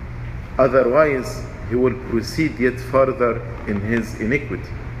 Otherwise, he will proceed yet further in his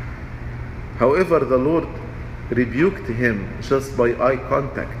iniquity. However, the Lord rebuked him just by eye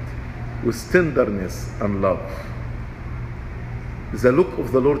contact with tenderness and love. The look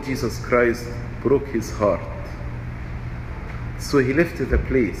of the Lord Jesus Christ broke his heart. So he left the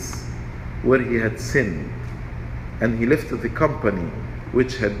place where he had sinned, and he left the company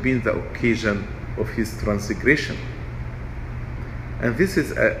which had been the occasion of his transgression. And this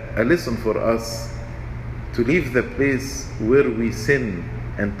is a lesson for us, to leave the place where we sin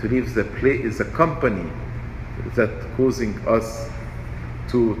and to leave the company that causing us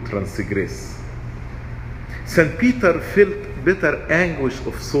to transgress. St. Peter felt bitter anguish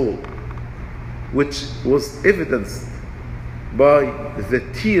of soul, which was evidenced by the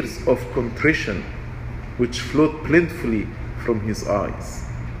tears of contrition which flowed plentifully from his eyes.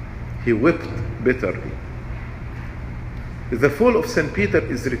 He wept bitterly. The fall of St. Peter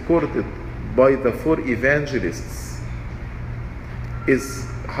is recorded by the 4 evangelists, is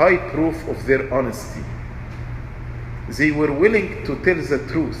high proof of their honesty. They were willing to tell the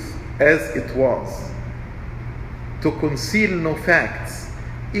truth as it was, to conceal no facts,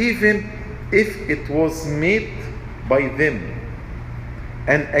 even if it was made by them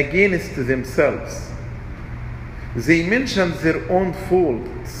and against themselves. They mentioned their own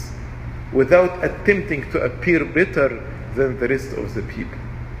faults without attempting to appear better than the rest of the people.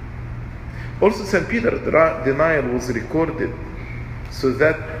 Also, St. Peter's denial was recorded so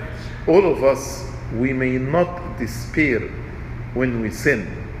that all of us, we may not despair when we sin.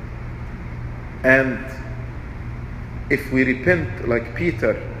 And if we repent like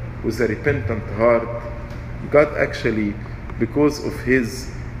Peter with a repentant heart, God actually, because of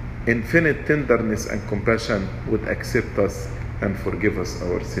his infinite tenderness and compassion, would accept us and forgive us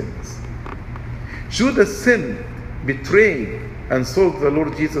our sins. Judas sinned, betrayed, and sold the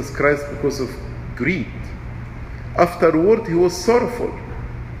Lord Jesus Christ because of greed. Afterward, he was sorrowful.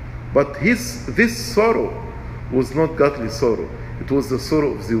 But this sorrow was not godly sorrow. It was the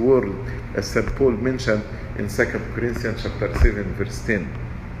sorrow of the world, as St. Paul mentioned in 2 Corinthians chapter 7, verse 10.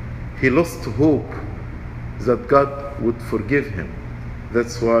 He lost hope that God would forgive him.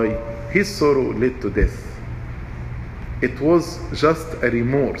 That's why his sorrow led to death. It was just a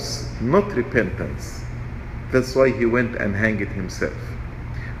remorse, not repentance. That's why he went and hanged himself.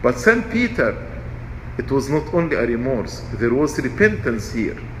 But St. Peter, it was not only a remorse, there was repentance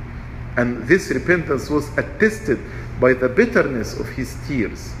here. And this repentance was attested by the bitterness of his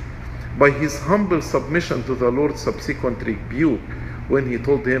tears, by his humble submission to the Lord's subsequent rebuke when he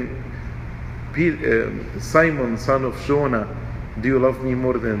told him, Simon, son of Jonah, do you love me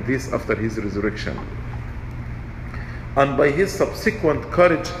more than this, after his resurrection? And by his subsequent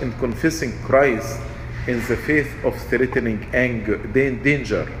courage in confessing Christ in the face of threatening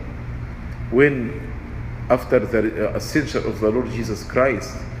danger, when after the ascension of the Lord Jesus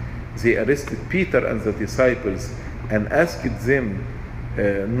Christ, they arrested Peter and the disciples and asked them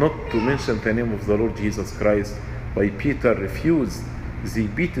not to mention the name of the Lord Jesus Christ. By Peter refused, they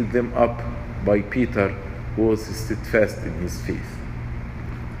beat them up by Peter, who was steadfast in his faith.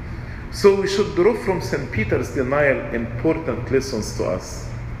 So we should draw from St. Peter's denial important lessons to us.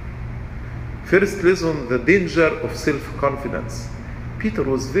 First lesson, the danger of self-confidence. Peter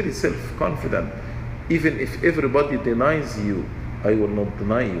was very self-confident. Even if everybody denies you, I will not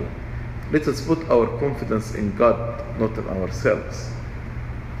deny you. Let us put our confidence in God, not in ourselves.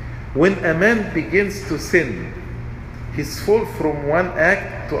 When a man begins to sin, his fall from one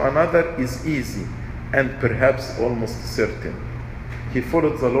act to another is easy and perhaps almost certain. He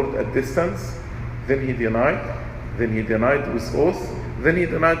followed the Lord at distance, then he denied with oath, then he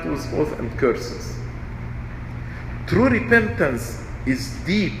denied with oath and curses. True repentance is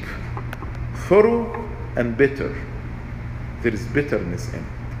deep, thorough, and bitter. There is bitterness in it.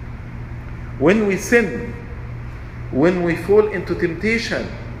 When we sin, when we fall into temptation,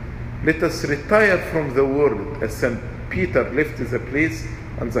 let us retire from the world, as St. Peter left the place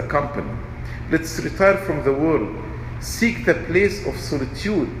and the company. Let's retire from the world, seek the place of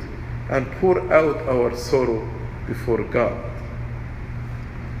solitude, and pour out our sorrow before God.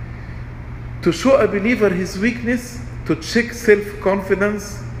 To show a believer his weakness, to check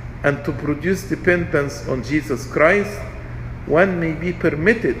self-confidence, and to produce dependence on Jesus Christ, one may be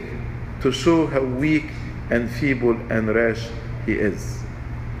permitted to show how weak and feeble and rash he is.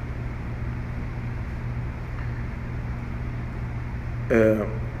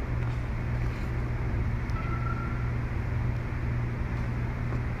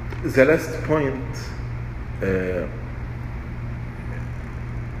 The last point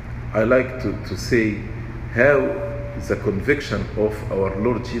I like to say how the conviction of our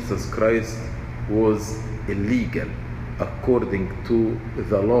Lord Jesus Christ was illegal according to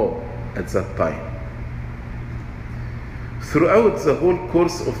the law at that time. Throughout the whole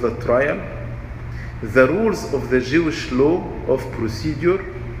course of the trial, the rules of the Jewish law of procedure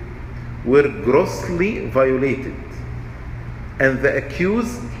were grossly violated, and the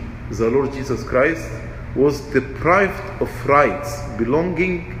accused, the Lord Jesus Christ, was deprived of rights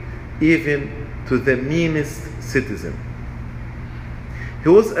belonging even to the meanest citizen. He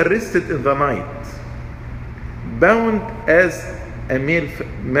was arrested in the night, bound as a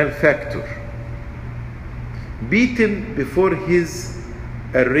malefactor, beaten before his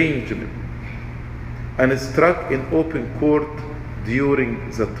arraignment, and struck in open court during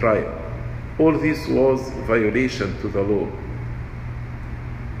the trial. All this was violation to the law.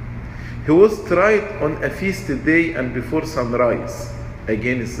 He was tried on a feast day and before sunrise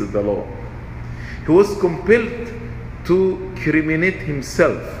against the law. He was compelled to criminate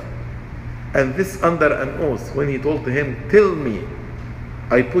himself, and this under an oath, when he told him, "Tell me,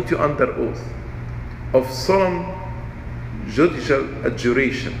 I put you under oath of solemn judicial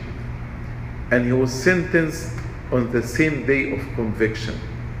adjuration," and he was sentenced on the same day of conviction.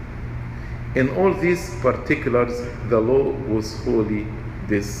 In all these particulars, the law was wholly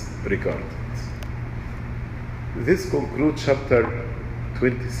disregarded. This concludes chapter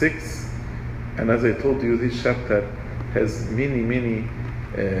 26, and as I told you, this chapter has many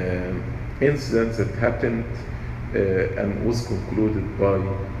incidents that happened and was concluded by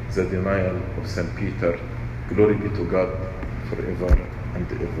the denial of St. Peter. Glory be to God forever and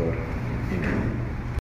ever. Amen.